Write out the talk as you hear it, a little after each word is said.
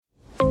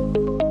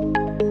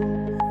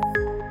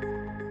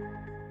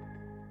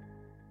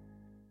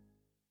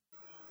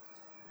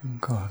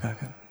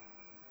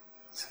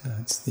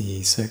It's the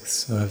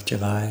 6th of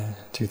July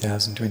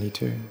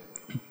 2022.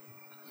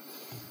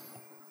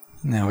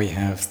 Now we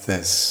have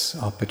this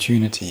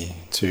opportunity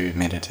to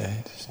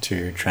meditate,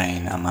 to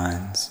train our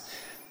minds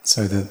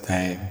so that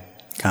they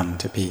come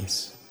to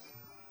peace.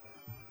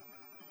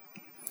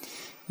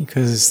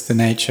 Because the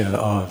nature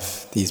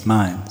of these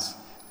minds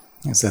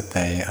is that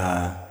they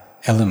are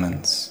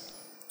elements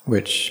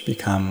which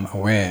become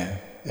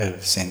aware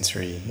of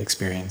sensory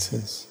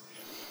experiences,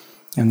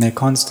 and they're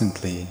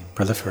constantly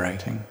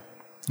proliferating,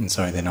 and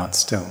so they're not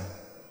still.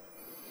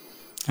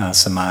 Our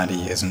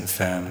samadhi isn't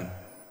firm,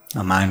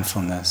 our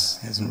mindfulness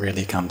hasn't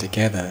really come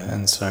together,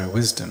 and so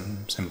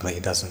wisdom simply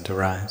doesn't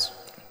arise.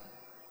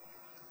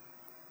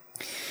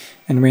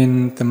 And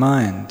when the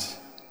mind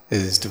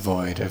is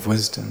devoid of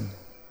wisdom,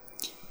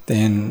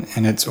 then,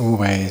 and it's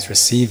always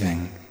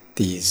receiving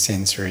these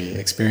sensory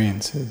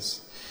experiences,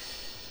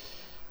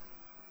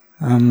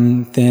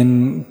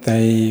 then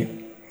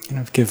they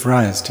give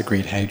rise to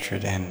greed,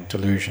 hatred and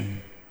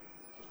delusion.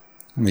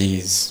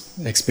 These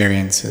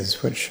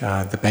experiences which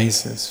are the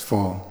basis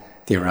for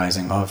the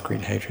arising of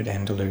greed, hatred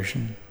and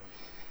delusion.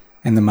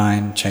 And the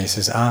mind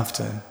chases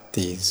after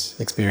these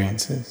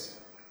experiences.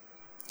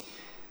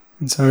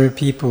 And so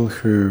people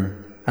who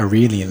are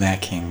really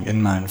lacking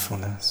in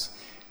mindfulness,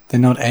 they're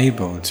not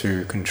able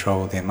to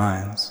control their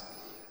minds.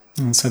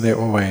 And so they're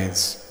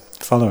always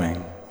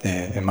following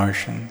their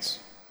emotions.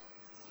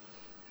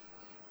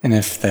 And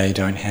if they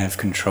don't have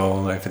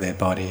control over their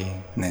body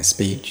and their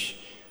speech,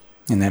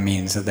 and that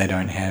means that they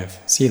don't have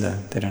sila,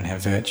 they don't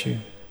have virtue.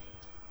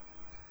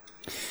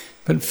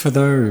 But for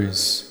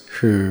those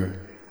who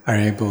are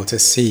able to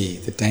see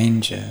the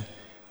danger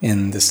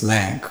in this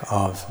lack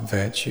of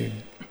virtue,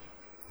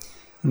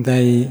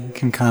 they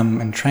can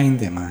come and train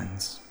their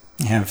minds,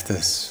 have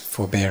this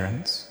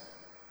forbearance.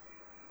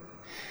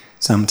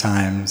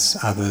 Sometimes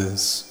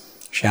others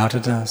shout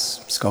at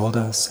us, scold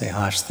us, say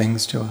harsh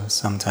things to us,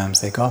 sometimes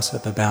they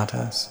gossip about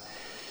us.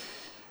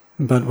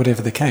 But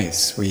whatever the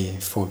case, we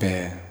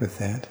forbear with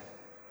that.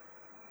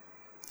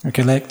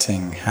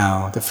 Recollecting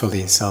how the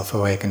fully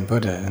self-awakened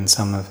Buddha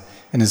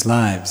in his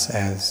lives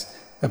as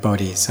a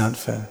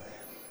bodhisattva,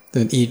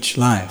 that each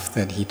life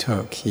that he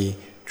took, he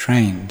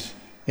trained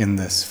in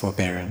this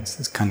forbearance,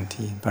 this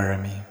khanti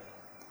parami.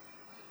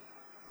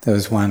 There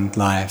was one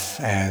life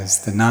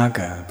as the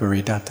Naga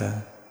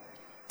Buddhadatta,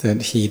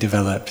 that he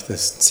developed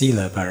this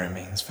sila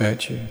parami, this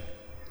virtue.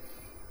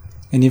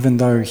 And even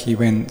though he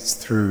went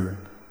through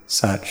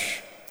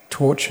such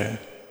torture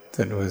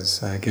that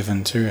was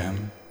given to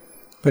him,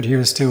 but he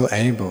was still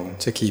able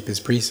to keep his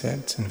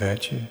precepts and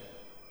virtue.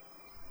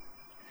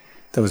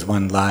 There was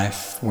one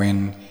life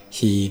when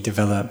he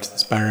developed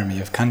this parami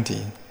of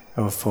khanti,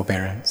 of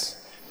forbearance.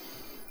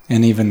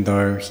 And even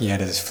though he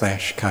had his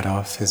flesh cut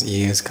off, his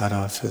ears cut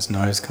off, his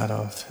nose cut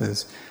off,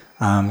 his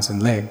arms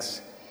and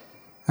legs,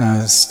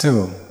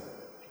 still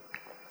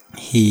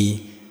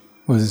he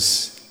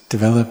was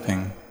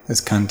developing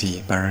this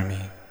khanti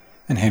parami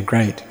and had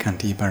great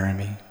khanti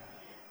parami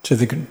to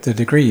the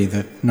degree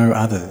that no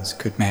others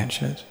could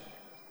match it.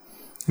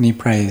 And he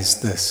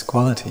praised this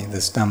quality,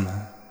 this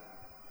Dhamma.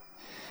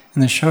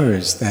 And this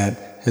shows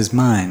that his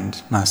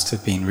mind must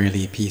have been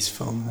really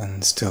peaceful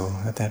and still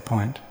at that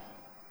point.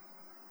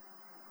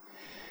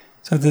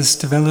 So this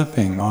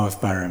developing of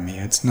parami,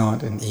 it's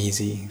not an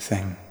easy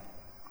thing.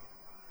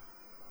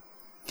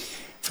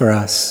 For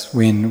us,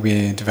 when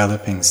we're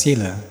developing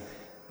sila,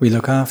 we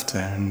look after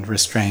and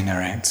restrain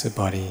our acts of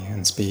body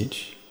and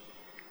speech.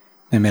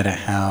 No matter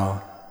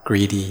how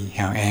greedy,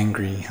 how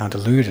angry, how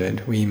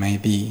deluded we may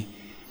be,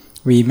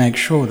 we make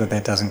sure that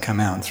that doesn't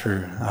come out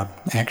through our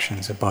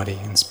actions of body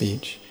and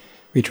speech.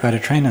 We try to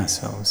train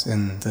ourselves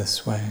in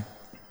this way.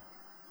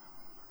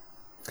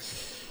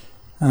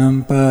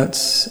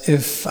 But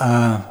if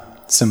our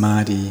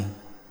samadhi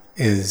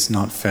is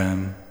not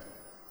firm,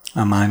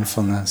 our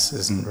mindfulness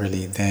isn't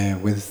really there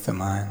with the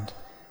mind,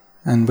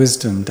 and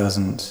wisdom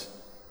doesn't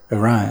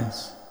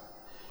arise,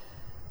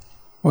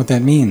 what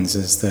that means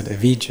is that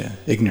avijja,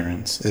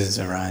 ignorance, is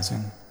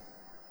arising.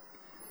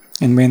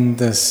 And when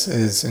this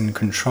is in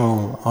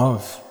control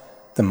of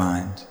the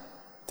mind,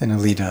 then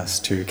it'll lead us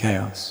to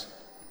chaos,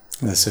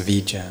 this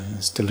avijja,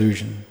 this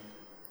delusion.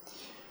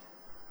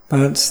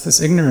 But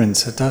this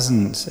ignorance, it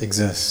doesn't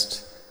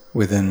exist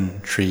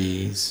within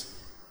trees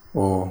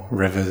or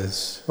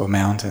rivers or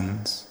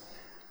mountains,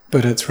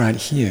 but it's right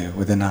here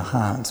within our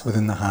hearts,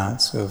 within the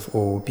hearts of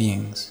all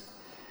beings.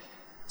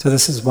 So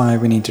this is why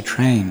we need to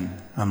train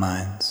our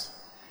minds,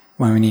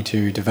 why we need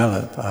to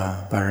develop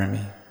our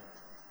parami.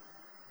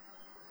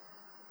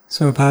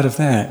 So a part of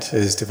that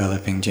is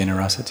developing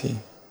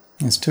generosity.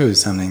 This too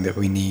is something that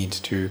we need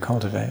to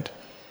cultivate.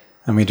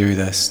 And we do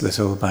this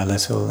little by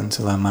little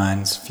until our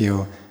minds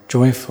feel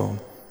joyful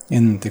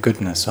in the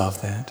goodness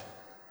of that.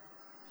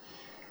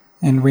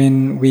 And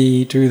when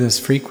we do this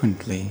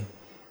frequently,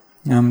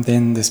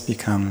 then this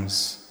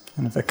becomes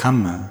kind of a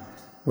kamma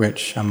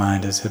which our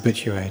mind is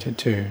habituated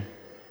to.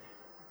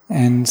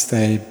 And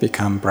they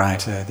become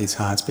brighter, these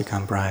hearts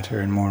become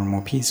brighter and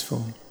more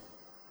peaceful.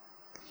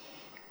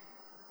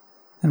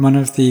 And one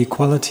of the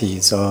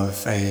qualities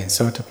of a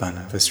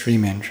Sotapanna, of a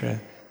stream enterer,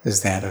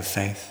 is that of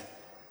faith.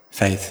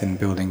 Faith in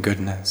building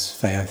goodness,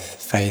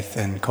 faith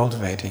in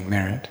cultivating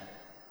merit.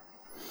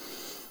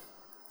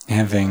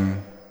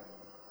 Having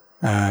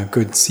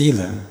good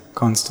sila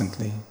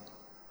constantly.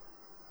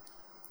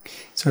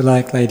 So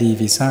like Lady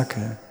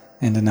Visakha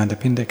and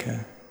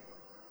Anathapindika,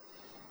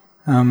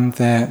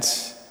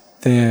 that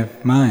their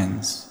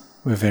minds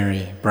were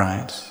very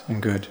bright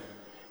and good,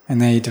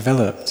 and they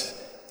developed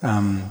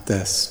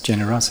this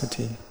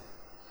generosity.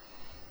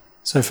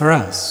 So for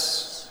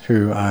us,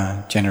 who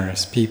are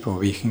generous people,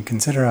 we can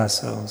consider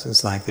ourselves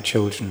as like the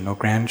children or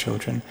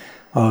grandchildren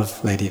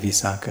of Lady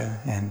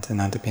Visakha and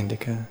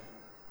Anathapindika.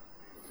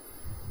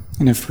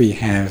 And if we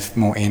have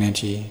more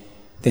energy,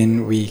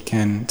 then we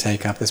can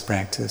take up this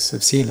practice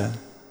of sila.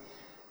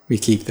 We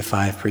keep the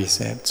 5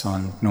 precepts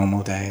on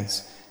normal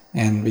days,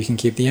 and we can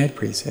keep the 8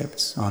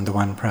 precepts on the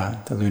 1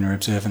 prat, the lunar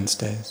observance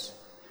days.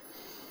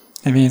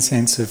 Having a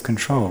sense of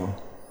control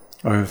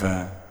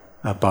over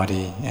our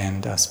body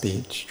and our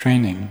speech,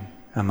 training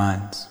our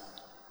minds.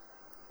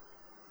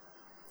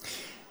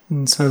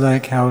 And so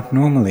like how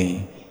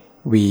normally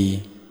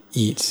we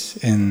eat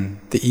in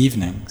the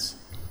evenings,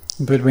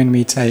 but when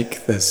we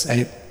take these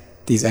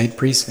 8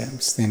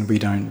 precepts, then we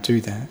don't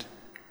do that.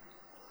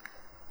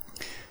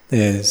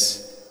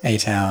 There's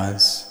 8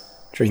 hours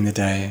during the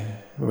day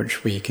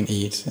which we can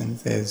eat, and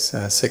there's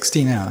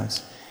 16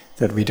 hours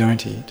that we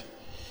don't eat.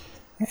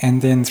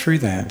 And then through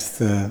that,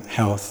 the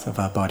health of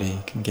our body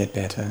can get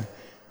better.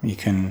 We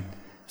can,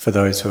 for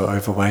those who are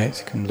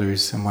overweight, can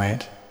lose some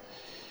weight.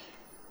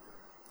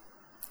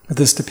 But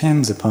this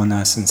depends upon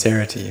our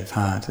sincerity of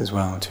heart as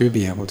well, to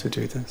be able to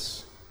do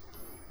this.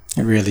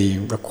 It really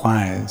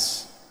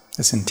requires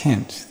this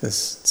intent,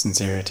 this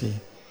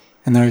sincerity.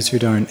 And those who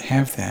don't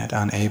have that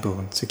aren't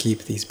able to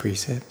keep these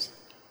precepts.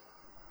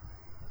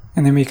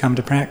 And then we come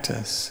to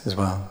practice as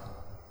well.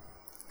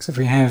 So if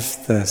we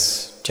have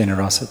this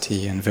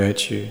generosity and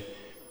virtue,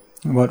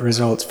 what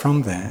results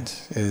from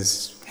that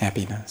is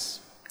happiness,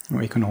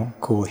 what we can all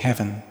call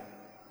heaven.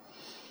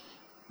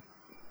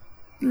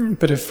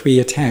 But if we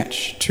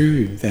attach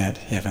to that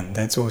heaven,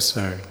 that's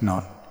also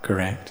not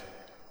correct.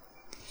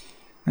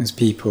 There's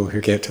people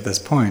who get to this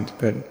point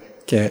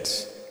but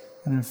get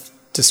kind of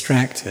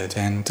distracted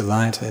and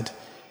delighted.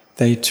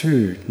 They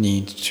too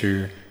need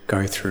to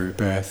go through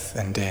birth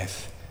and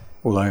death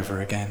all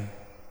over again.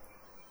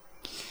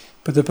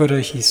 But the Buddha,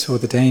 he saw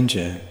the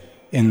danger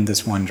in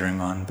this wandering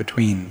on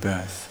between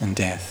birth and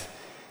death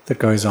that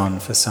goes on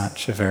for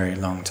such a very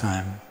long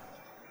time.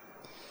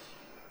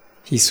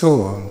 He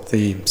saw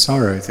the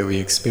sorrow that we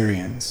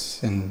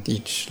experience in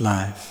each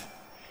life,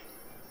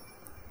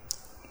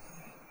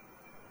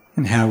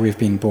 and how we've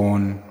been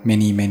born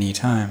many, many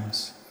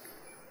times.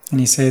 And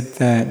he said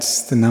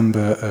that the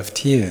number of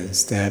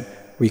tears that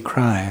we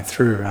cry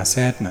through our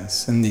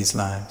sadness in these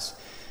lives,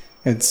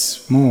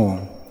 it's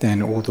more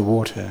than all the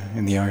water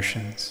in the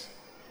oceans.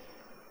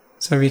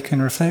 So we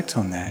can reflect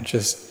on that,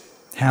 just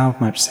how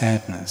much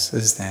sadness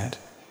is that?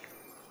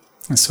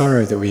 The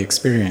sorrow that we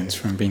experience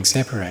from being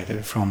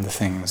separated from the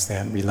things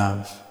that we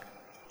love,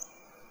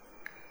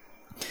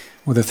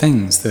 or the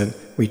things that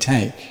we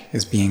take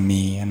as being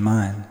me and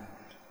mine,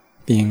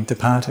 being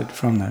departed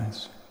from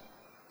those.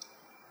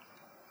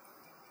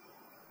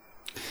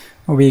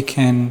 Or we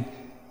can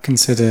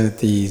consider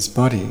these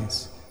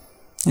bodies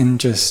in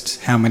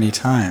just how many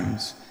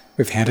times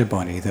we've had a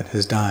body that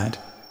has died,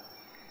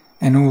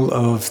 and all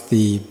of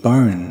the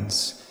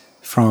bones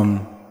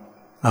from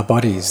our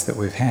bodies that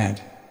we've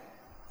had.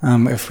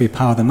 If we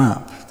pile them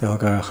up, they'll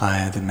go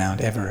higher than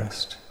Mount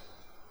Everest.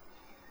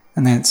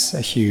 And that's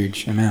a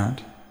huge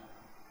amount.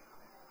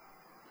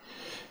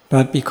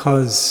 But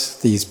because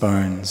these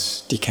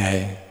bones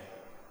decay,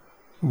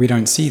 we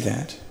don't see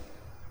that.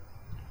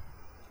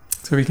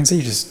 So we can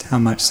see just how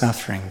much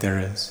suffering there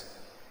is.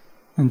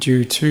 And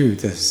due to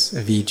this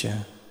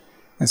avijja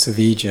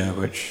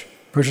which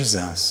pushes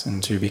us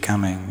into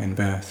becoming in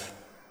birth.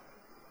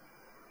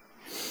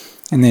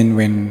 And then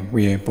when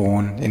we are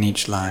born in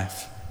each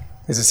life,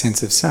 there's a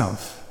sense of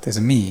self, there's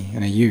a me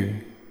and a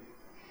you.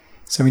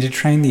 So we need to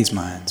train these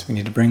minds, we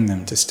need to bring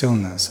them to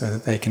stillness so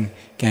that they can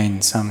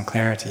gain some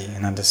clarity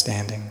and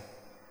understanding.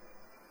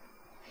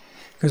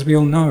 Because we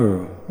all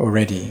know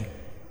already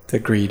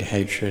that greed,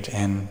 hatred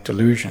and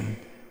delusion,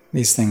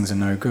 these things are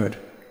no good.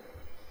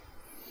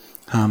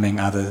 Harming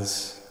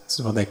others, this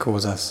is what they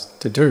cause us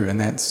to do, and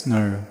that's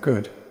no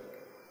good.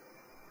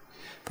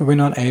 But we're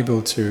not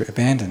able to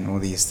abandon all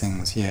these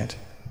things yet.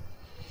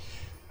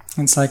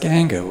 It's like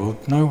anger. Well,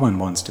 no one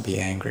wants to be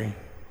angry.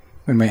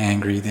 When we're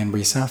angry, then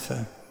we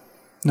suffer.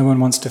 No one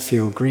wants to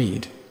feel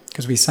greed,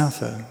 because we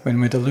suffer. When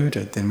we're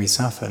deluded, then we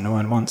suffer. No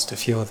one wants to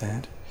feel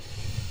that.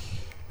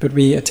 But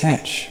we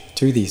attach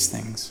to these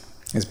things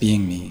as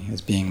being me,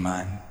 as being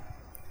mine.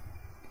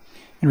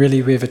 And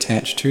really we've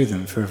attached to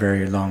them for a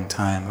very long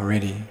time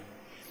already.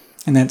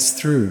 And that's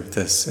through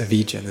this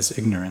avijja, this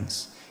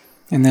ignorance.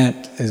 And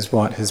that is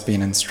what has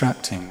been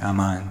instructing our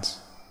minds.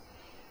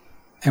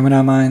 And when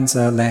our minds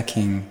are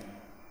lacking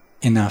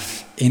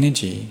enough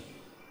energy,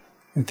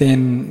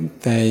 then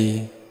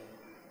they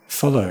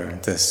follow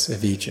this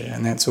avijja,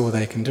 and that's all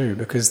they can do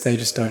because they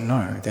just don't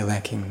know, they're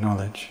lacking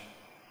knowledge.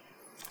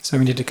 So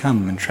we need to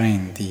come and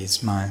train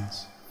these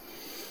minds.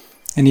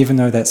 And even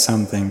though that's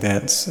something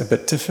that's a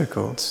bit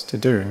difficult to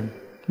do,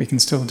 we can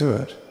still do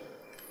it.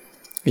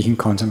 We can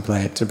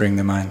contemplate to bring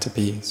the mind to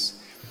peace,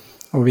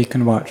 or we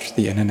can watch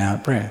the in and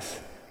out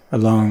breath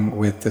along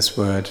with this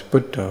word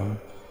Buddho.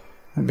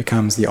 It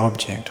becomes the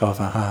object of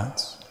our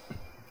hearts.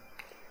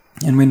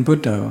 And when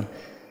Buddho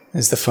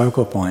is the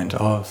focal point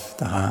of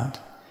the heart,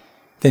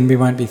 then we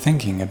won't be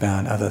thinking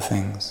about other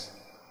things.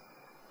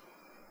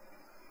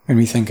 When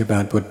we think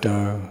about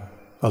Buddho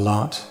a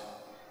lot,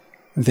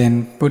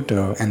 then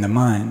Buddho and the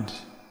mind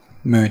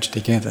merge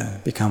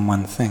together, become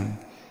one thing,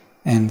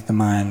 and the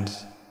mind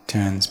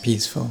turns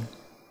peaceful.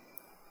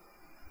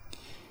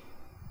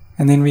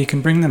 And then we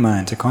can bring the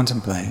mind to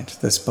contemplate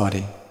this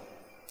body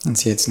and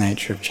see its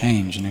nature of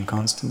change and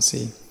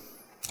inconstancy,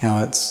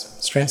 how it's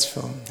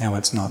stressful, how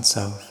it's not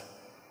self.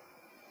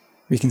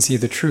 We can see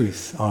the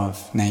truth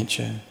of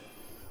nature,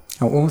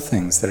 how all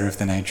things that are of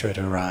the nature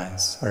to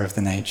arise are of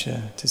the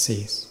nature to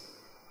cease.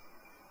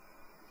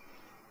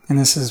 And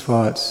this is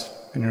what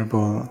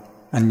Venerable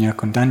Anya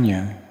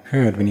Kondanya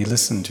heard when he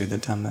listened to the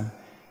Dhamma,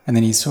 and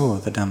then he saw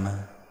the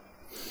Dhamma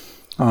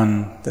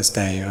on this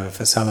day of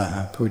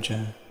Asalaha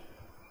Puja.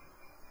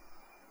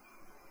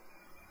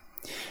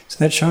 So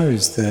that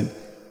shows that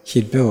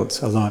he'd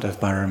built a lot of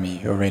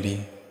Bharami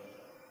already,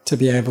 to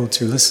be able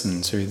to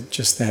listen to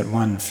just that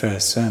one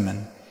first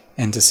sermon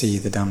and to see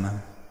the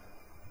Dhamma.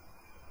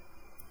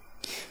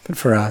 But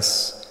for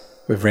us,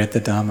 we've read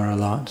the Dhamma a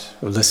lot,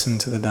 we've listened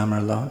to the Dhamma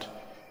a lot,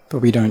 but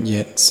we don't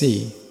yet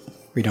see,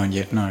 we don't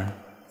yet know.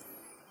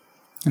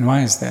 And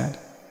why is that?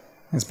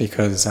 It's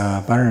because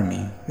our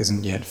Bharami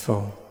isn't yet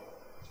full.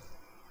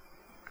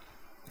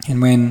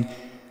 And when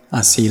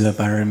our Sila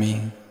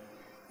Bharami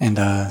and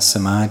our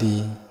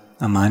Samadhi,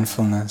 our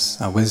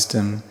mindfulness, our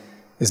wisdom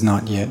is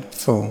not yet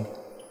full,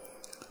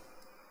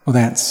 well,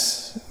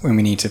 that's when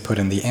we need to put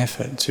in the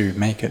effort to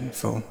make it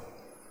full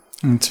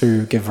and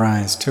to give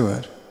rise to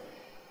it.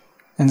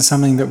 And it's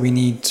something that we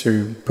need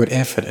to put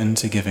effort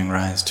into giving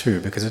rise to,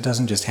 because it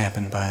doesn't just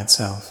happen by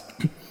itself.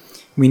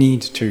 We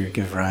need to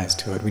give rise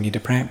to it, we need to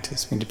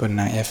practice, we need to put in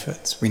our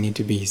efforts, we need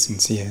to be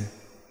sincere.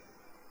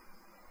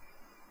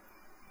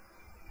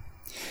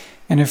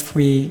 And if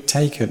we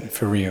take it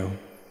for real,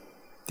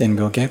 then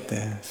we'll get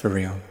there for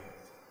real.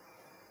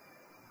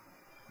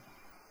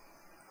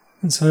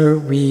 And so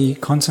we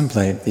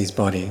contemplate these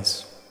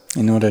bodies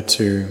in order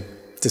to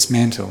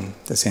dismantle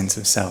the sense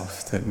of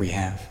self that we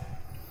have.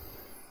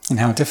 And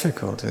how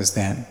difficult is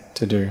that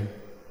to do?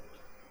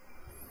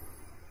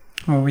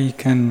 Well, we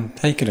can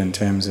take it in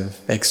terms of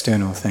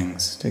external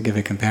things, to give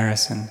a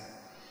comparison,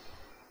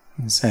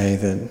 and say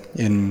that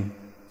in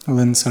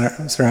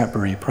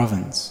Saratburi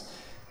province,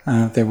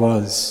 there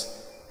was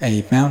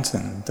a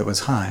mountain that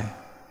was high,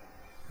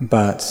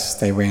 but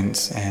they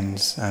went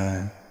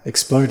and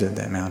exploded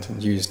that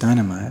mountain, used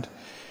dynamite,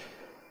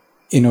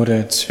 in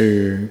order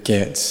to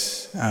get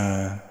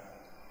the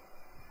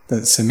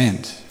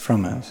cement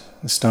from it,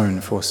 the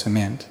stone for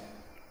cement.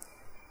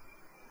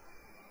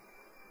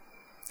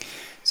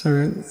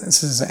 So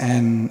this is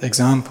an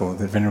example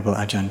that Venerable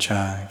Ajahn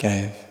Chah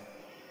gave.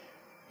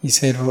 He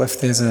said, well, if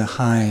there's a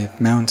high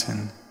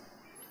mountain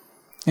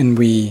and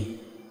we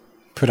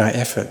put our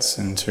efforts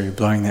into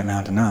blowing that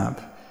mountain up,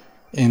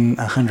 in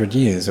 100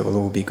 years it will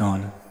all be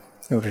gone.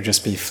 It will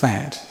just be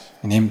flat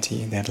and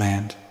empty, that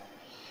land.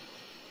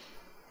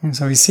 And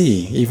so we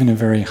see, even a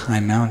very high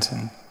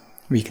mountain,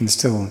 we can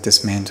still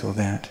dismantle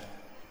that.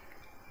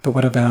 But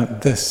what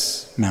about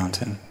this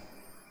mountain?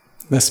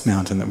 This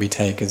mountain that we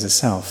take as a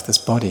self, this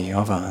body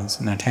of ours,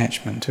 an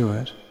attachment to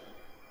it.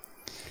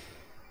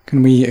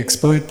 Can we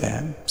explode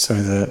that so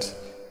that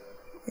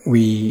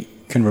we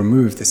can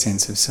remove the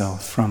sense of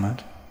self from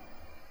it?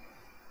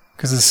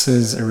 Because this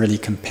is a really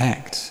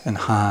compact and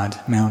hard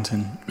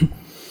mountain,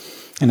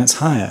 and it's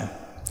higher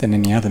than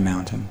any other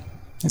mountain.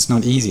 It's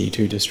not easy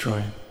to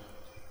destroy.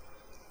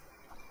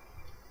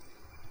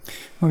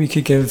 Well, we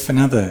could give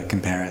another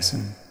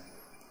comparison,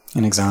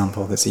 an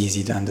example that's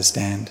easy to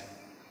understand.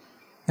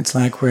 It's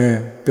like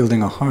we're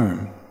building a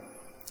home,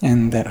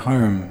 and that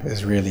home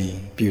is really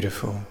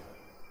beautiful.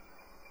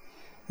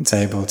 It's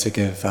able to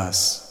give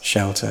us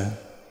shelter.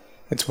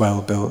 It's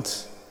well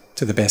built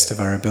to the best of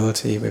our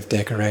ability. We've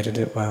decorated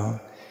it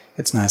well.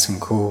 It's nice and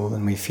cool,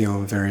 and we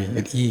feel very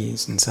at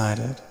ease inside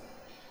it.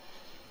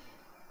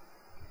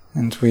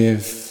 And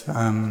we've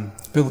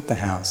built the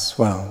house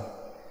well.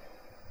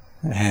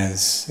 It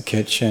has a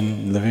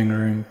kitchen, living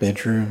room,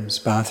 bedrooms,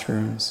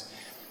 bathrooms,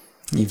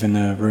 even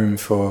a room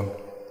for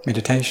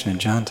meditation and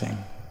chanting.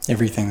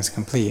 Everything's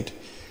complete.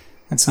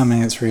 It's something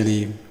that's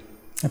really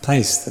a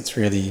place that's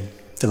really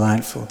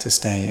delightful to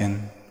stay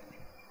in.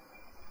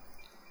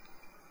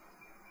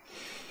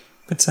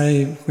 But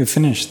say we've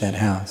finished that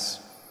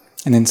house,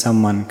 and then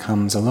someone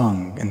comes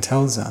along and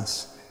tells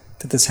us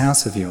that this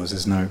house of yours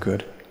is no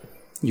good.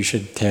 You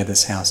should tear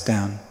this house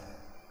down.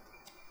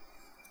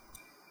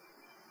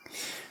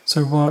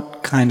 So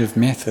what kind of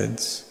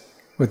methods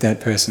would that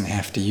person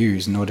have to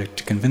use in order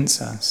to convince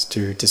us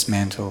to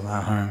dismantle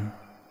our home?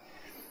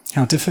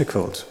 How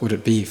difficult would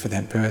it be for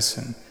that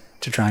person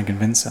to try and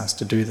convince us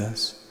to do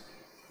this?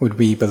 Would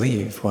we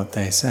believe what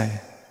they say?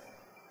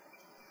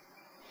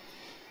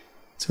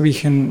 So we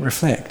can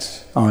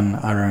reflect on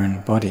our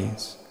own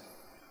bodies,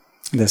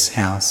 this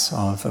house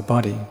of a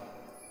body,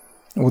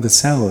 all the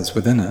cells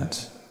within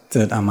it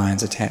that our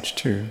minds attach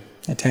to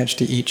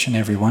each and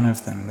every one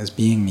of them as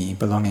being me,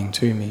 belonging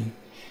to me,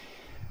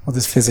 all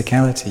this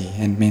physicality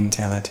and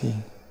mentality.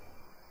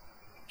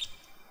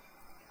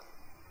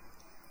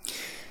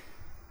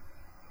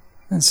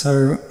 And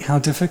so how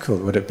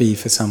difficult would it be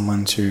for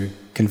someone to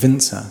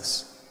convince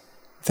us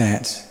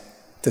that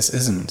this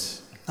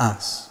isn't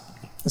us,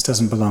 this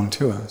doesn't belong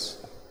to us?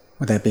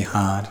 Would that be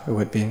hard, or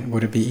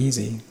would it be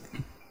easy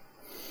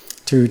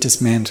to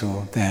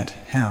dismantle that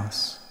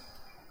house?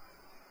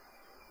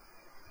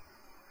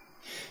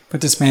 But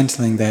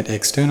dismantling that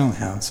external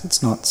house,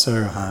 it's not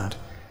so hard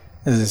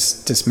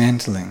as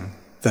dismantling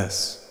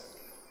this.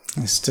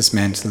 It's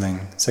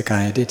dismantling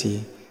Sakkaya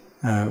Ditthi,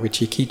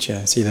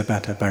 Vicikicca,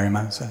 Silabbata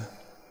Paramasa,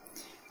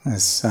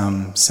 this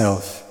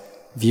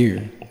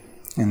self-view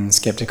and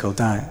skeptical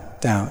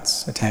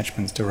doubts,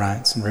 attachments to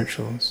rites and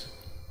rituals.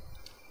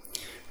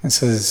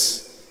 This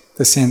is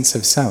the sense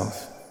of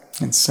self.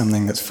 It's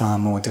something that's far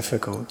more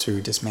difficult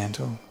to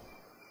dismantle.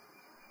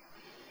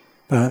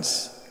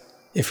 But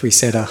if we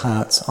set our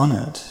hearts on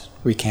it,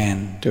 we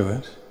can do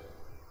it.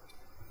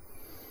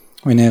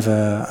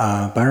 Whenever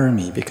our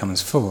barami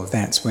becomes full,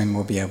 that's when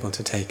we'll be able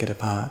to take it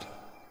apart.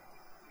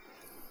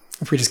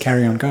 If we just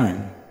carry on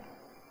going.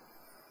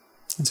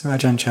 And so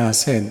Ajahn Chah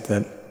said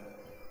that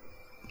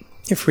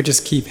if we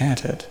just keep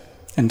at it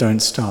and don't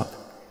stop,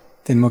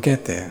 then we'll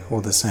get there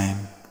all the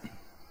same.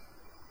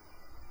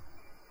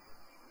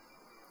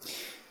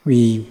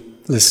 We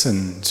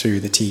listen to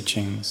the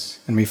teachings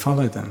and we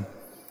follow them.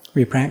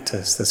 We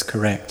practice this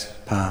correct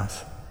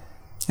path,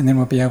 and then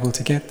we'll be able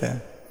to get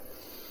there.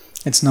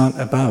 It's not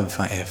above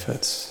our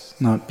efforts,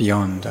 not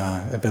beyond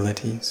our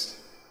abilities.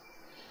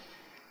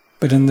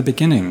 But in the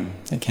beginning,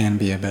 it can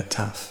be a bit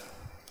tough.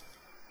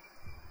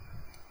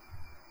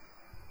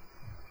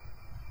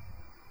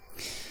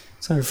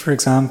 So, for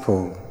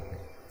example,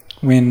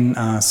 when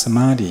our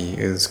samadhi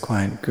is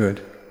quite good,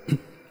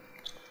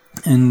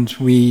 and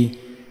we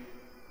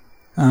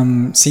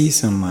see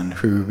someone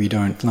who we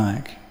don't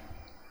like,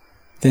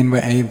 then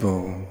we're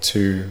able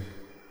to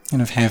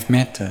have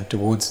metta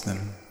towards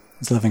them,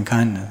 as loving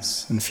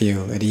kindness, and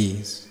feel at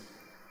ease.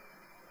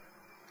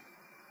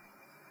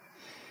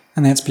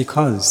 And that's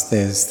because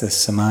there's this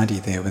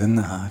samadhi there within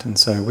the heart, and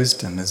so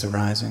wisdom is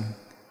arising.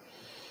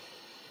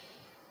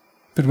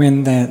 But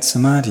when that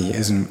samadhi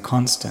isn't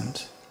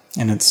constant,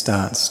 and it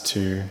starts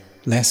to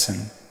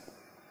lessen,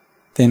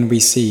 then we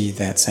see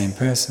that same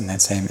person,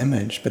 that same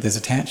image, but there's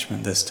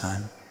attachment this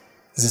time.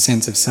 There's a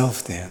sense of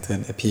self there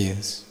that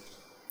appears.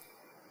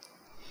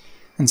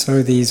 And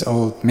so these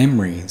old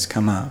memories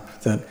come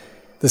up that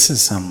this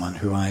is someone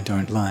who I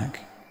don't like,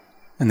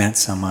 and that's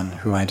someone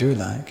who I do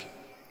like.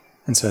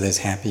 And so there's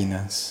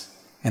happiness,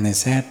 and there's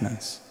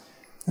sadness,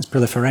 there's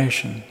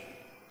proliferation.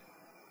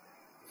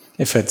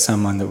 If it's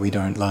someone that we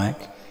don't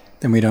like,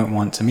 then we don't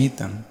want to meet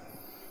them.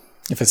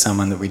 If it's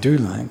someone that we do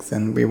like,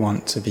 then we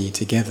want to be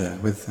together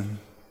with them.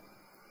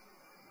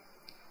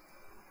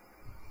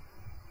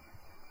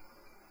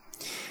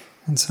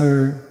 And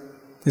so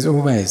there's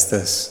always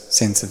this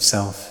sense of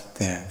self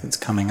there that's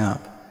coming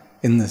up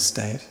in this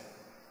state.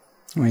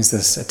 Always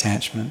this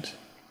attachment.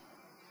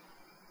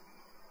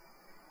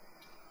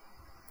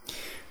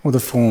 All the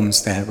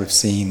forms that we've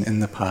seen in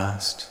the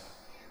past,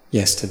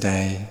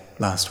 yesterday,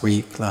 last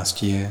week,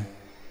 last year,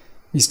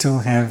 we still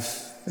have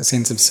a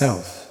sense of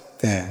self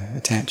there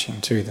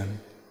attaching to them.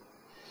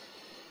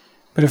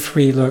 But if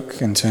we look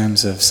in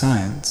terms of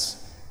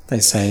science,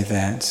 they say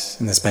that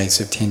in the space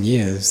of 10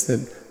 years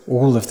that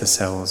all of the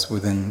cells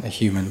within a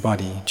human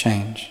body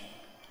change.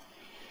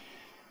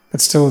 But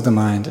still the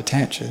mind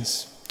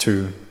attaches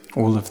to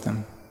all of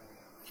them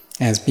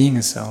as being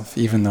a self,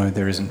 even though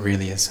there isn't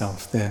really a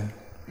self there.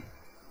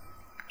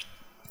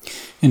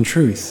 In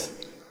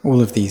truth, all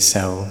of these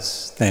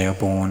cells, they are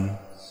born,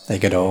 they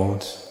get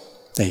old,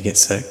 they get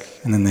sick,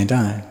 and then they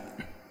die.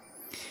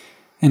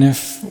 And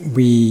if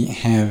we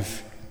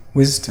have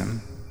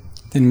wisdom,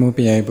 then we'll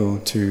be able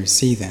to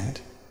see that.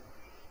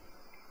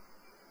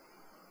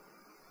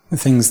 The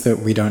things that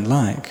we don't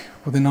like,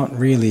 well, they're not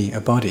really a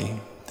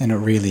body, they're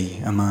not really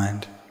a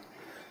mind.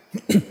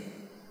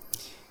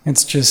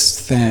 It's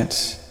just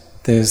that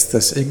there's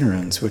this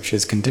ignorance which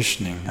is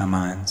conditioning our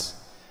minds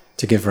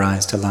to give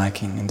rise to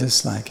liking and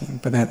disliking,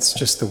 but that's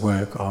just the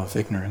work of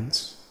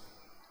ignorance.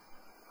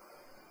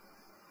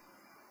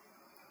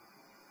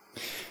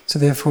 So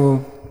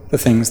therefore, the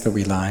things that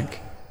we like,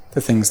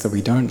 the things that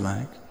we don't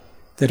like,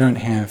 they don't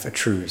have a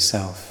true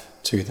self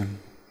to them.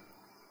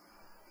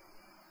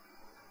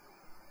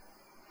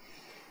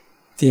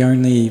 The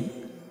only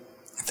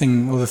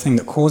thing, or the thing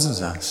that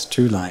causes us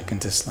to like and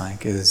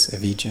dislike is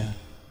avijja.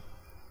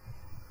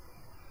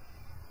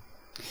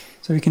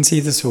 So we can see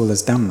this all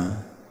as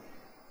Dhamma.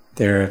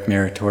 There are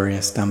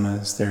meritorious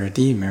Dhammas, there are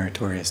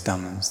demeritorious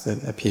Dhammas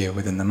that appear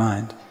within the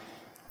mind.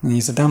 And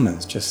these are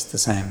Dhammas, just the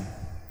same.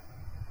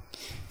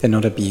 They're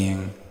not a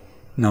being,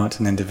 not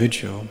an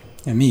individual,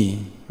 a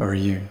me or a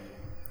you.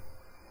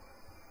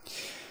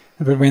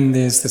 But when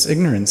there's this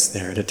ignorance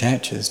there, it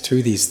attaches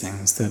to these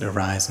things that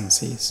arise and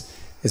cease,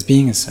 as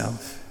being a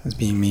self, as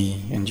being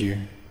me and you.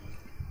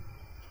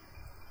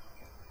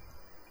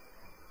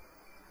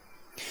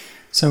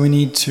 So we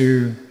need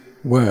to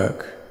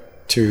work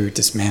to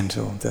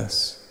dismantle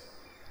this,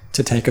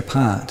 to take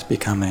apart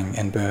becoming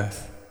and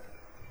birth.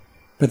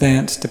 But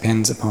that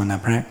depends upon our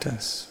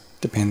practice,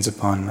 depends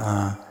upon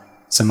our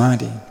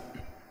samadhi.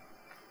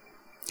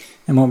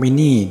 And what we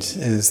need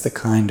is the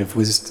kind of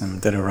wisdom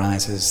that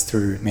arises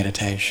through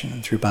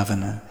meditation, through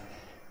bhavana.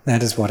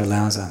 That is what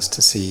allows us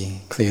to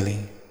see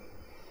clearly.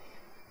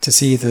 To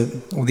see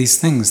that all these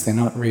things, they're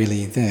not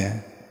really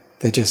there,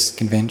 they're just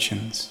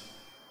conventions.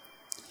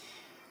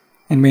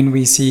 And when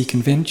we see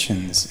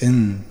conventions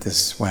in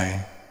this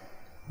way,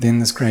 then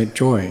this great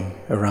joy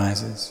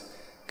arises.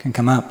 It can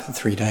come up for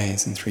 3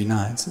 days and 3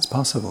 nights. It's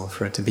possible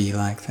for it to be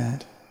like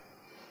that.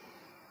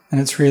 And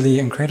it's really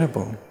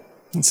incredible.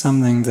 It's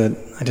something that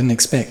I didn't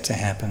expect to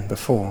happen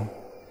before.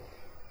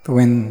 But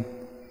when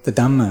the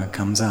Dhamma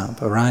comes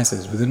up,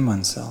 arises within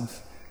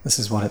oneself, this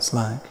is what it's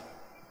like.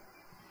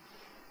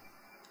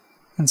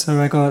 And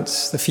so I got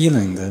the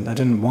feeling that I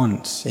didn't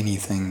want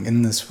anything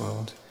in this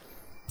world,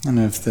 none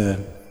of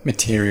the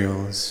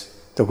materials,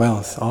 the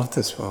wealth of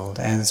this world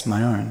as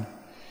my own.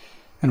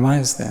 And why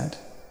is that?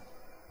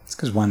 It's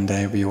because one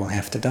day we all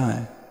have to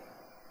die.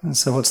 And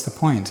so what's the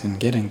point in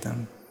getting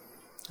them?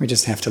 We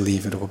just have to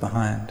leave it all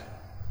behind.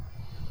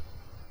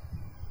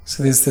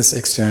 So there's this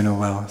external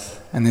wealth,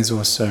 and there's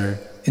also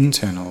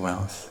internal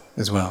wealth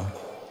as well.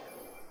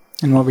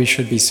 And what we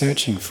should be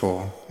searching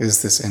for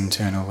is this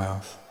internal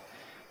wealth,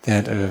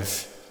 that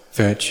of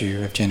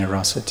virtue, of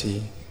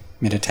generosity,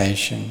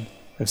 meditation,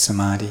 of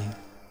samadhi.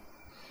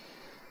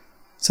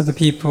 So the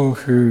people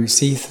who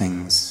see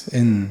things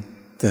in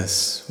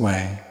this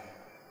way,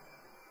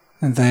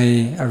 and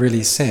they are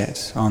really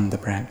set on the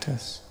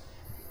practice,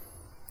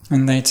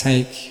 and they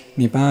take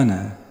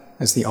Nibbana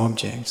as the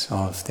object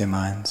of their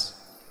minds.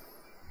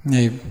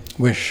 They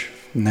wish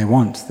and they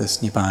want this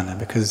Nibbana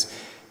because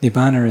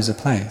Nibbana is a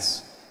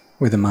place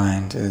where the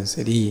mind is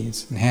at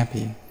ease and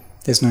happy.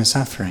 There's no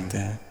suffering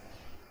there.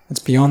 It's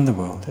beyond the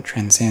world, it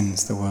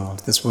transcends the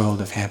world, this world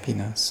of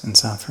happiness and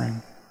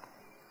suffering.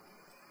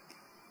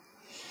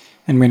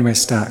 And when we're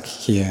stuck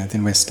here,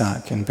 then we're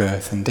stuck in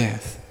birth and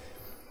death,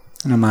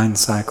 in a mind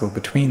cycle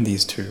between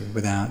these two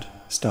without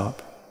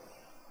stop.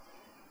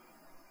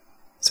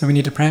 So we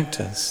need to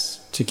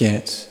practice to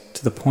get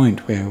to the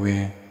point where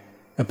we're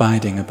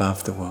abiding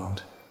above the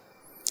world,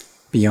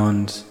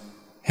 beyond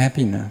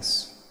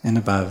happiness and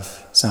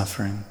above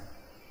suffering,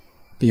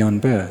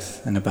 beyond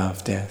birth and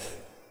above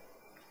death,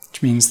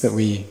 which means that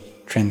we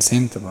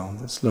transcend the world,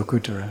 that's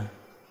Lokuttara.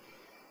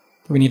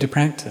 But we need to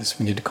practice,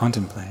 we need to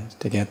contemplate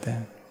to get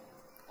there,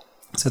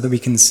 so that we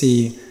can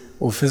see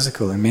all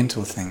physical and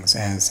mental things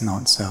as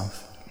not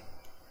self.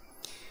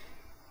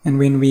 And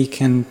when we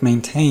can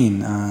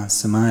maintain our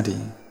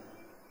samadhi,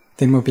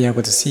 then we'll be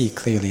able to see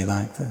clearly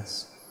like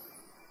this.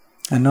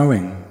 Our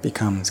knowing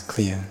becomes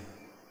clear.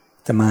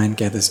 The mind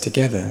gathers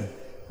together,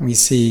 and we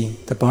see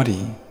the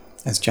body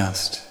as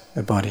just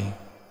a body.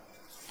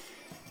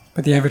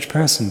 But the average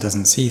person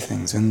doesn't see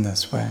things in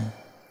this way.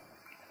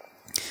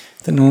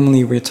 That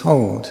normally we're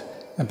told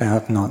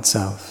about not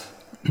self,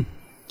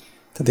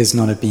 that there's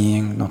not a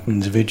being, not an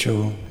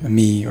individual, a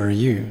me or a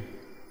you.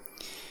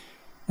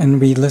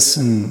 And we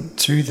listen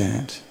to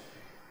that,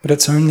 but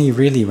it's only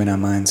really when our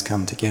minds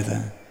come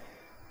together,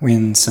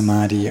 when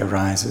samadhi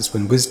arises,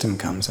 when wisdom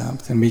comes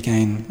up, then we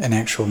gain an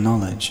actual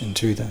knowledge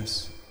into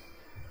this.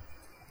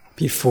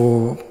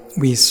 Before,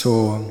 we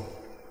saw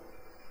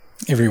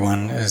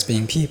everyone as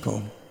being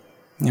people.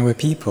 There were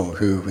people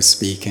who were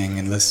speaking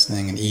and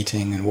listening and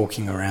eating and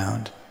walking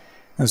around.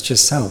 It was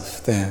just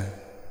self there.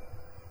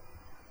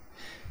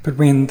 But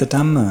when the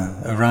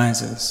Dhamma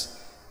arises,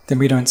 then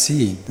we don't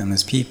see them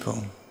as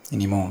people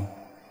anymore.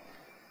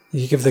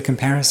 You give the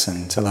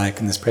comparison to, like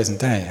in this present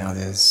day, how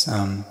there's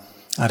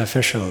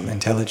artificial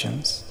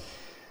intelligence.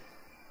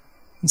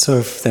 And so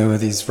if there were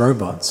these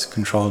robots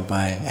controlled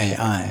by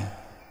AI,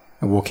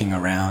 walking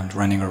around,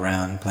 running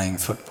around, playing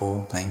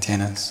football, playing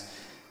tennis,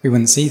 we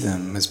wouldn't see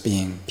them as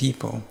being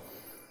people.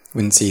 We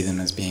wouldn't see them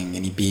as being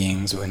any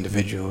beings or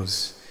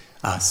individuals,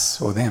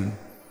 us or them.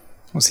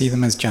 We'll see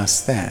them as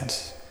just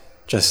that,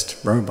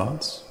 just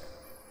robots.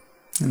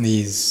 And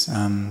these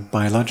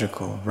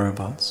biological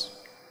robots.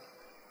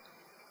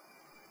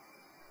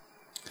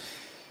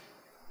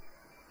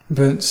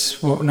 But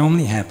what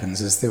normally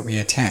happens is that we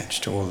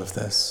attach to all of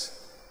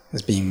this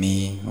as being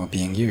me or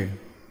being you.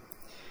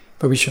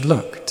 But we should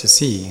look to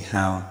see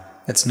how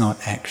it's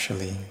not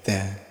actually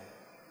there.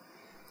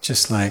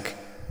 Just like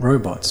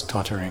robots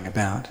tottering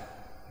about.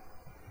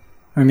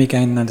 When we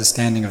gain an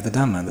understanding of the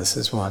Dhamma, this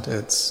is what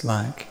it's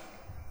like.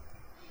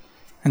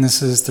 And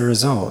this is the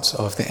result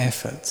of the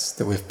efforts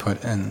that we've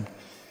put in.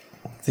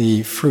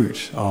 The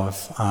fruit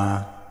of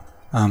our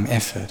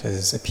effort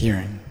is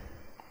appearing.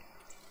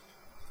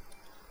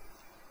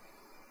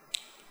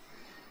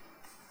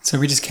 So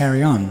we just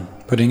carry on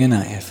putting in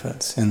our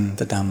efforts in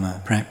the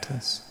Dhamma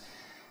practice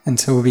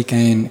until we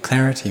gain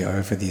clarity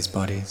over these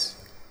bodies,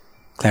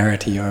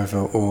 clarity over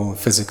all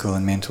physical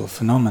and mental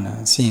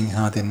phenomena, seeing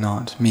how they're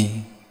not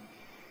me.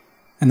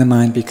 And the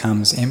mind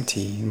becomes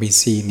empty and we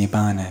see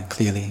Nibbana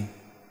clearly.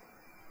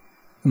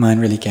 The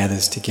mind really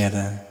gathers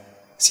together,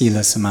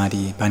 Sila,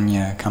 Samadhi,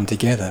 Panya come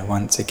together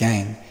once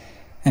again,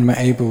 and we're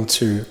able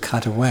to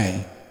cut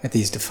away at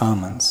these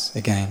defilements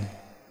again.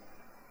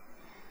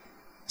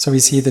 So we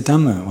see the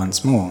Dhamma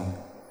once more,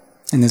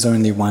 and there's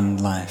only one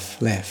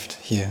life left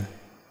here.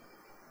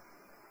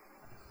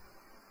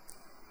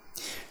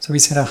 So we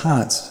set our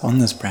hearts on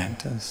this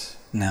practice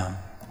now,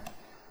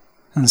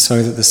 and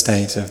so that the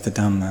state of the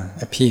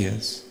Dhamma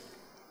appears.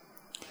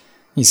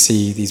 You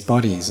see these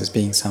bodies as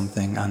being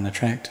something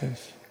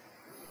unattractive.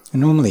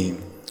 And normally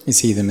we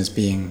see them as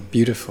being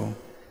beautiful,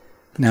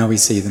 but now we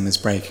see them as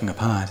breaking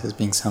apart, as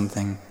being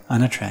something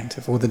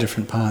unattractive. All the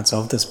different parts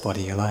of this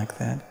body are like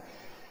that.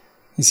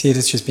 You see it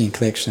as just being a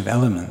collection of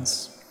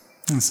elements,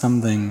 and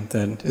something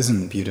that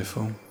isn't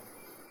beautiful,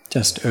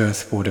 just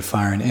earth, water,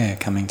 fire and air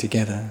coming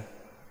together.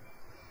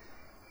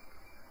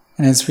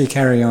 And as we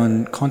carry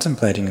on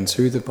contemplating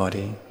into the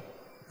body,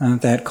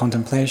 that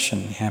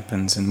contemplation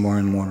happens in more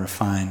and more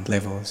refined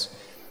levels,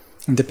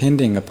 and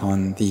depending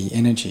upon the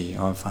energy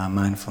of our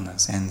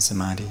mindfulness and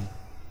samadhi,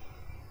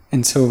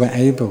 until we're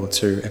able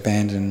to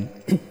abandon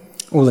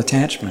all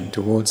attachment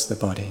towards the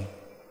body,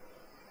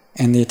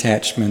 and the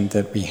attachment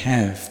that we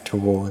have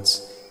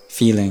towards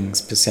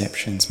feelings,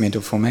 perceptions,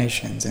 mental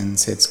formations, and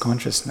sense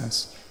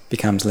consciousness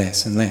becomes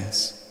less and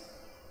less.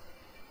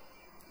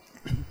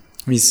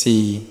 We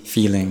see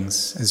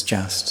feelings as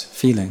just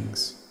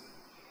feelings,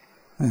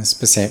 as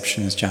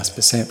perception as just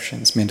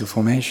perceptions, mental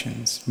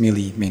formations,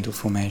 merely mental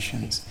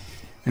formations,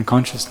 and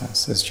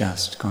consciousness as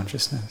just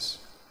consciousness.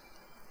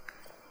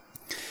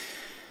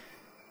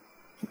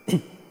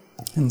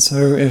 And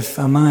so if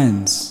our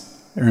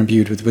minds are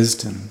imbued with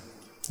wisdom,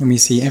 then we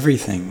see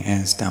everything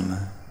as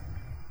Dhamma,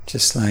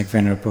 just like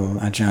Venerable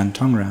Ajahn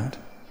Tongrat.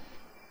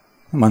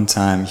 One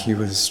time he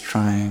was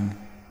trying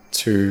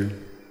to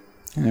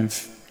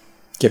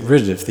get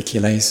rid of the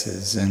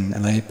kilesas in a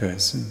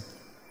layperson,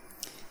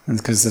 and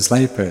because this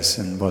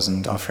layperson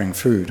wasn't offering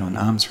food on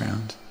alms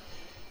round.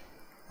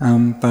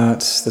 But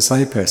this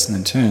layperson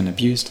in turn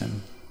abused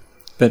him,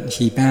 but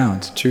he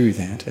bowed to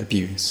that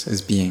abuse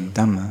as being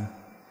Dhamma.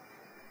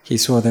 He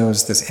saw there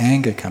was this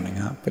anger coming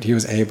up, but he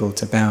was able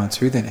to bow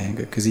to that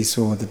anger because he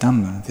saw the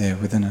Dhamma there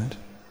within it.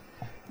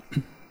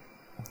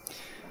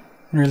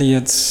 Really,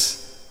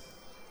 it's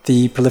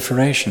the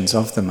proliferations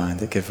of the mind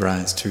that give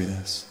rise to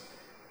this.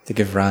 They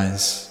give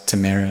rise to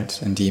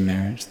merit and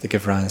demerit. They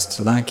give rise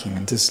to liking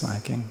and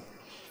disliking.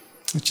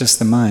 It's just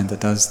the mind that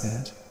does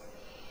that.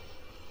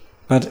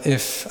 But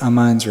if our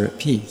minds are at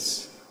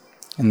peace,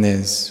 and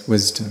there's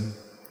wisdom,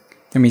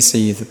 then we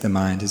see that the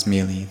mind is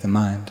merely the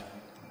mind.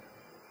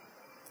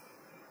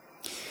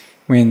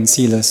 When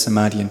Sila,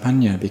 Samadhi and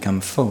Panya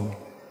become full,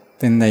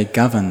 then they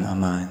govern our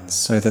minds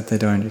so that they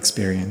don't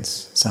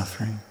experience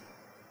suffering.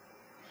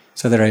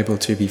 So they're able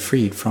to be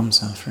freed from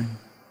suffering.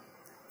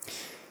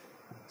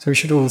 So we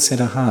should all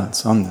set our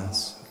hearts on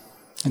this.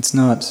 It's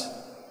not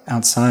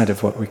outside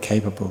of what we're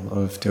capable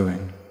of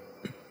doing.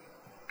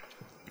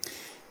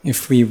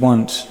 If we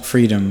want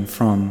freedom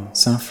from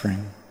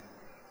suffering,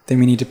 then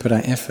we need to put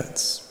our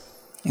efforts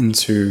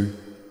into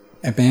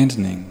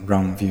abandoning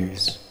wrong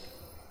views,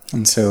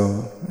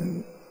 into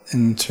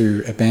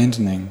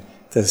abandoning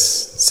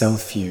this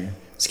self-view,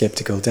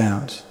 skeptical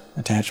doubt,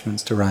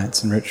 attachments to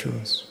rites and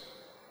rituals.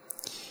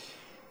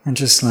 And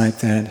just like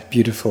that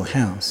beautiful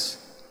house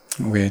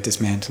we're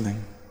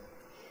dismantling.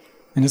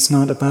 And it's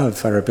not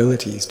above our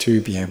abilities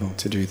to be able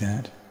to do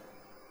that.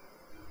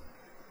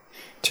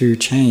 To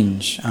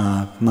change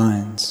our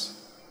minds,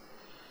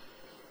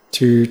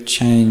 to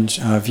change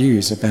our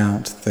views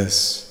about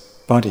this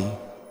body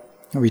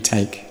that we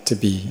take to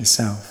be a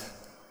self.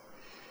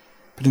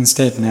 But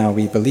instead now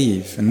we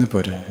believe in the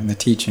Buddha and the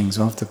teachings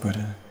of the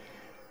Buddha.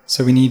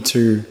 So we need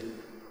to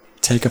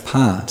take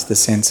apart the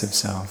sense of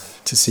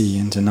self to see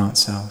into not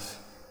self.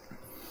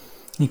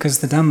 Because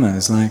the Dhamma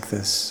is like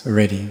this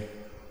already.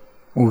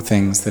 All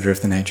things that are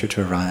of the nature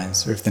to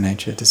arise are of the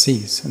nature to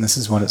cease, and this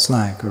is what it's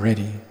like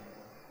already.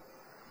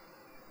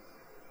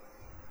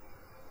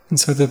 And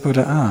so the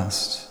Buddha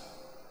asked,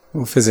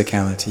 well,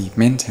 physicality,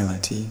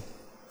 mentality,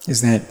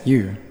 is that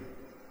you?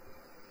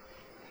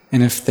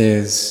 And if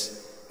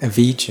there's a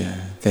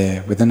vijja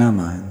there within our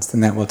minds,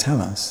 then that will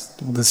tell us,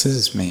 well, this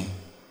is me.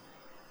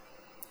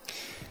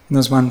 And there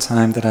was one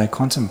time that I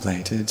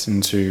contemplated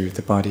into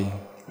the body,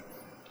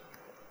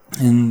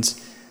 and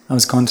I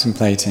was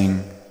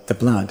contemplating the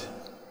blood.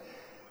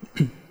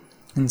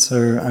 And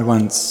so I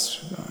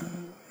once,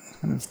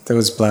 there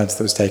was blood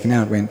that was taken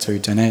out, went to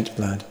donate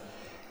blood.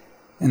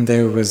 and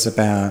there was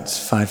about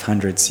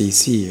 500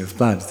 cc of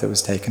blood that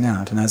was taken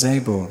out, and I was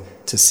able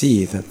to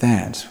see that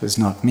that was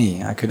not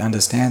me. I could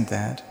understand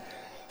that.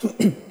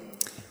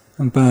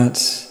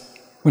 But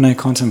when I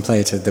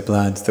contemplated the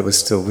blood that was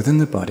still within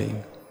the body,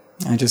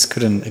 I just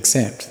couldn't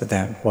accept that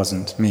that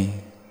wasn't me.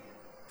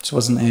 Just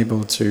wasn't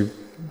able to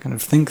kind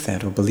of think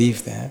that or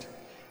believe that.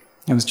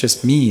 It was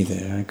just me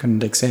there. I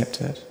couldn't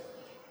accept it.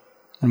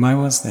 And why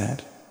was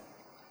that?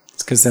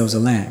 It's because there was a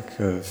lack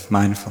of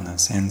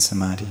mindfulness and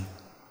samadhi.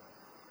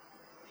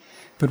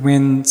 But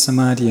when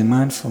samadhi and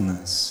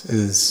mindfulness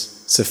is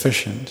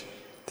sufficient,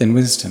 then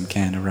wisdom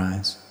can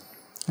arise.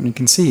 And you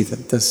can see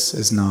that this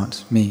is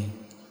not me.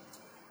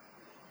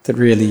 That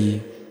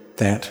really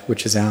that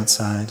which is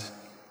outside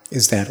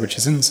is that which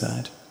is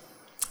inside.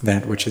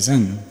 That which is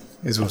in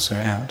is also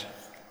out.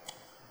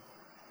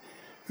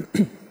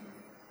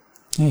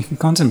 You can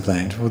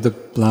contemplate, well, the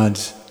blood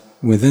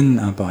within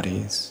our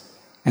bodies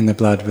and the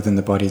blood within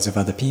the bodies of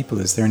other people,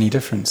 is there any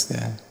difference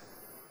there?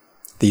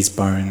 These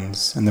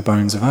bones and the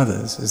bones of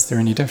others, is there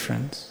any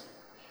difference?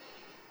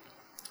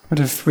 But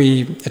if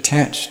we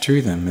attach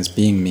to them as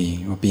being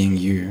me or being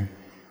you,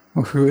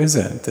 well, who is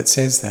it that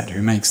says that,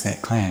 who makes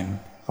that claim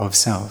of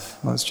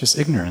self? Well, it's just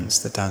ignorance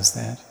that does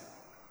that.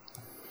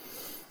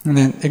 And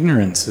that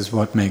ignorance is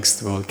what makes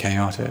the world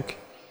chaotic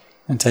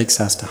and takes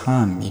us to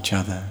harm each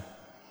other.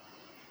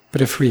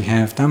 But if we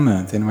have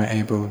Dhamma, then we're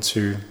able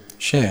to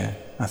share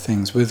our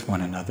things with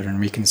one another, and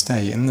we can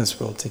stay in this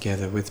world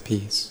together with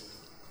peace.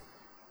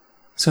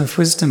 So if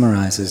wisdom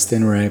arises,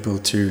 then we're able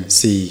to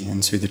see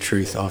into the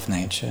truth of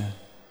nature,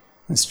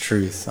 this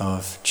truth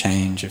of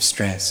change, of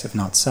stress, of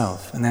not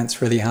self. And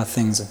that's really how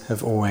things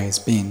have always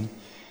been.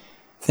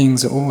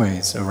 Things are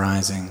always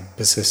arising,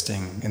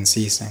 persisting, and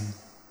ceasing.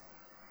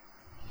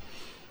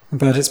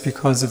 But it's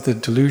because of the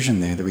delusion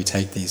there that we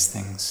take these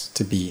things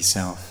to be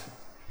self.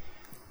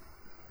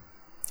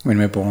 When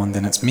we're born,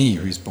 then it's me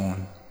who's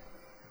born.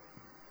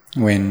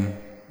 When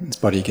this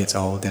body gets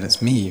old, then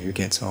it's me who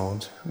gets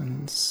old.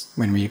 And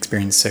when we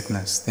experience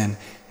sickness, then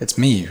it's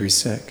me who's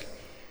sick.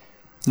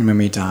 And when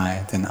we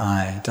die, then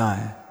I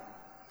die.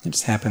 It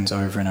just happens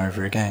over and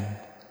over again.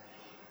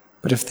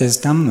 But if there's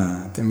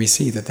Dhamma, then we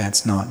see that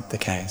that's not the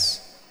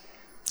case.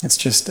 It's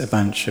just a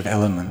bunch of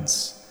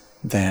elements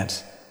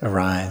that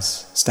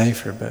arise, stay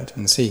for a bit,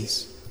 and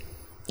cease.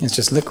 It's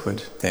just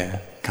liquid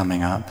there,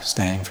 coming up,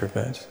 staying for a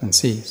bit, and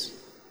cease.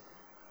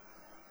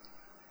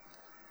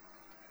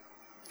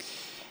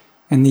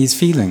 And these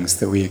feelings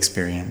that we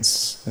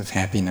experience of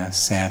happiness,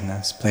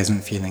 sadness,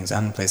 pleasant feelings,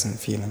 unpleasant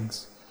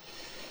feelings,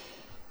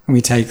 we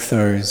take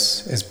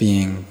those as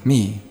being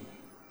me.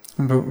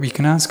 But we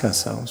can ask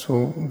ourselves,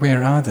 well,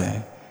 where are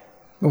they?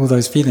 All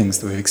those feelings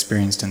that we've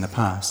experienced in the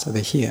past, are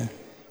they here?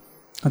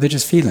 Are they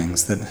just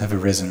feelings that have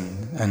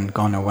arisen and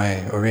gone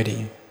away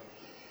already?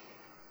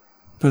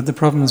 But the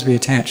problem is we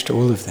attach to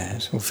all of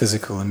that, all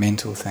physical and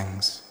mental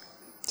things.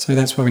 So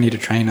that's why we need to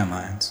train our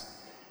minds.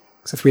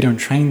 Because if we don't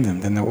train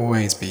them, then there'll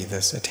always be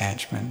this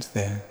attachment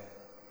there.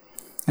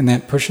 And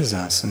that pushes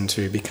us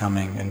into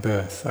becoming in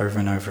birth over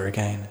and over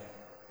again.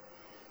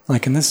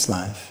 Like in this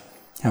life,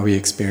 how we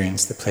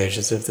experience the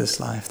pleasures of this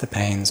life, the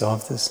pains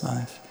of this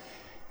life,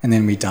 and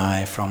then we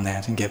die from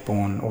that and get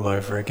born all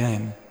over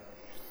again.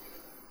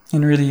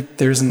 And really,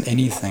 there isn't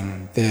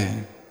anything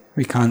there.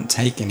 We can't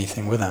take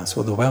anything with us,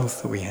 or the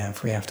wealth that we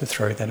have to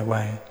throw that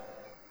away.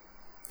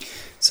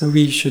 So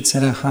we should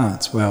set our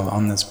hearts well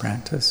on this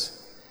practice,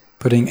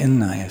 putting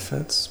in our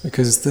efforts,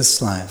 because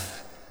this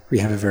life we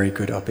have a very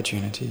good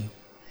opportunity.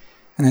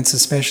 And it's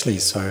especially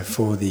so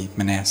for the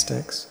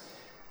monastics.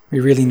 We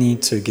really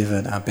need to give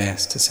it our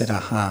best to set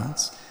our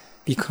hearts,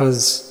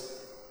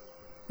 because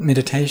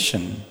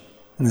meditation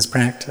and this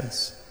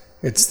practice,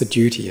 it's the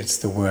duty, it's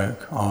the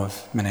work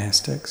of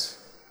monastics.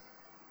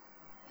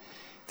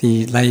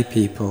 The lay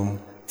people,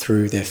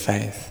 through their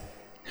faith,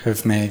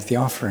 have made the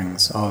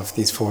offerings of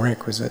these four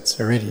requisites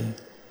already.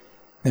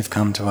 They've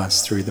come to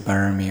us through the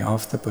Bharami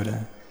of the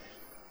Buddha.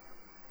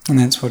 And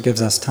that's what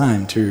gives us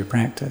time to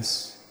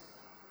practice.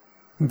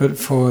 But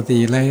for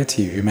the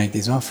laity who make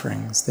these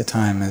offerings, their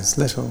time is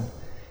little.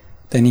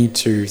 They need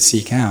to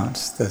seek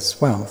out this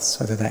wealth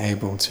so that they're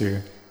able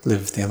to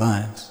live their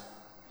lives.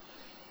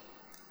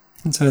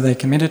 And so they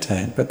can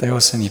meditate, but they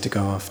also need to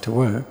go off to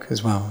work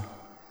as well.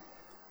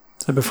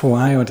 So before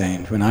I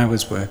ordained, when I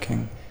was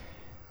working,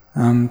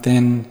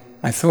 then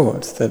I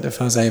thought that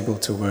if I was able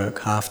to work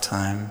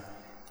half-time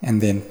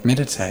and then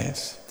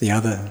meditate the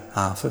other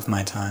half of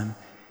my time,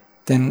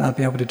 then I'd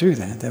be able to do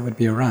that. That would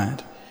be all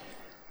right.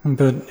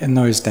 But in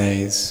those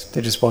days,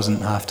 there just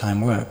wasn't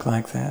half-time work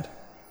like that.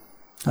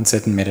 I'd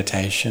sit in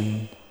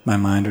meditation, my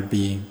mind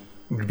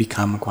would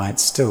become quite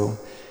still.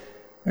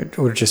 It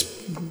would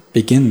just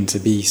begin to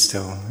be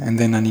still, and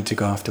then I need to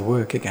go off to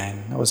work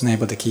again. I wasn't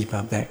able to keep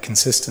up that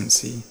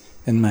consistency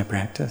in my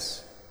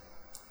practice.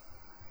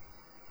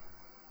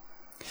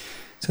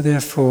 So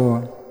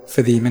therefore,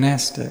 for the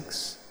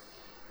monastics,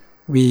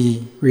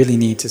 we really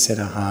need to set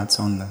our hearts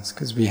on this,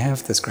 because we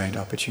have this great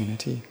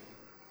opportunity.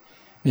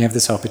 We have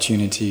this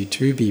opportunity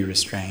to be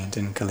restrained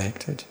and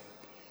collected.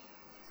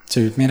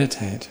 to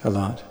meditate a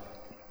lot.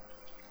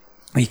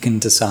 We can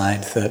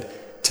decide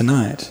that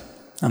tonight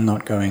I'm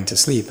not going to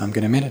sleep, I'm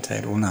going to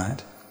meditate all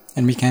night.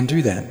 And we can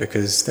do that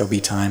because there'll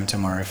be time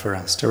tomorrow for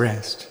us to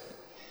rest.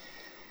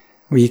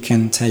 We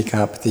can take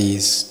up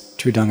these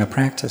Tudanga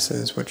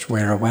practices which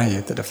wear away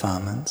at the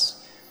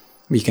defilements.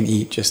 We can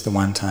eat just the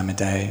one time a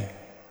day,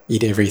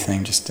 eat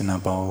everything just in our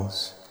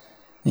bowls.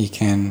 We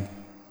can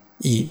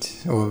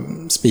eat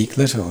or speak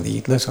little,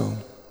 eat little.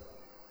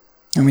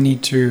 And we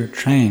need to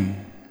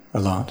train a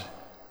lot.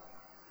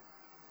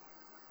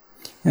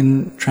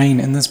 And train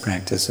in this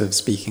practice of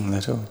speaking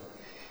little.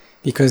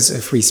 Because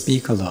if we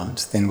speak a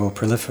lot, then we'll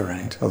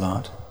proliferate a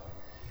lot.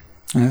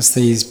 And it's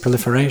these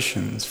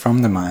proliferations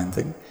from the mind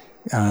that,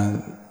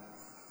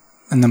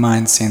 and the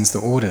mind sends the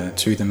order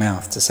to the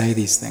mouth to say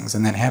these things,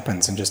 and that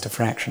happens in just a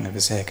fraction of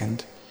a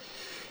second.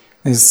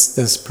 There's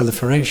this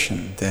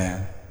proliferation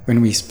there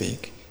when we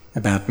speak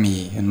about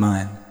me and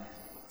mine.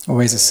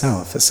 Always a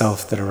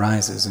self that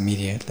arises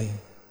immediately.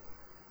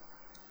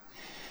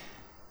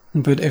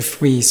 But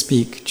if we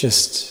speak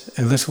just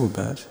a little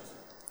bit,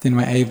 then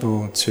we're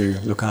able to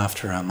look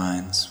after our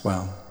minds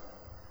well.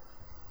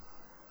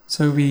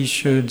 So we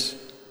should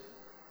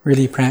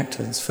really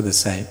practice for the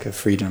sake of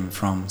freedom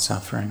from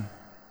suffering.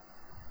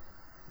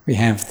 We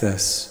have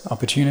this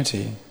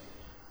opportunity,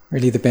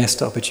 really the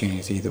best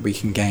opportunity that we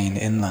can gain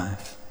in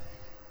life.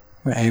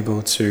 We're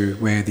able to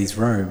wear these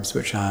robes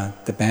which are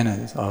the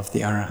banners of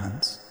the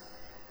Arahants.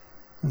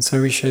 And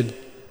so we should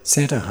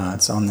set our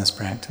hearts on this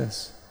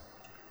practice.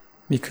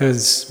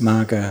 Because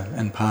Magga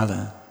and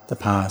Phala, the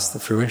past, the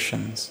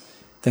fruitions,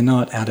 they're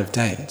not out of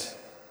date.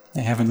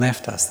 They haven't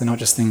left us, they're not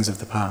just things of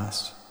the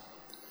past.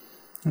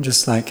 And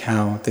just like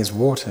how there's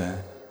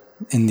water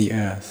in the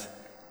earth,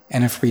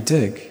 and if we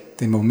dig,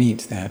 then we'll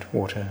meet that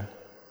water.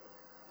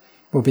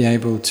 We'll be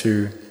able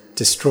to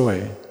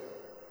destroy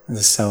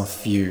the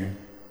self-view,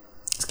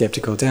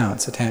 skeptical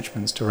doubts,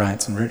 attachments to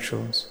rites and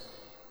rituals,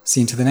 see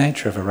into the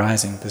nature of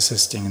arising,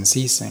 persisting and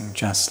ceasing,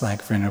 just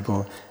like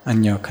Venerable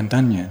Anyo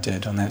Kandanya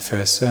did on that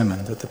first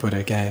sermon that the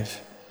Buddha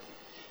gave.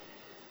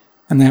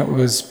 And that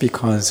was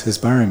because his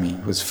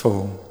Bharami was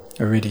full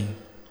already.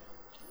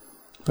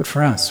 But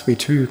for us, we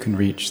too can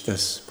reach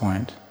this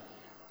point.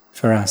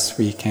 For us,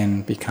 we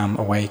can become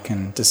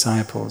awakened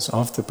disciples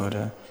of the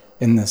Buddha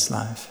in this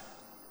life.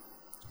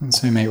 And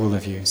so may all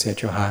of you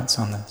set your hearts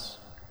on this.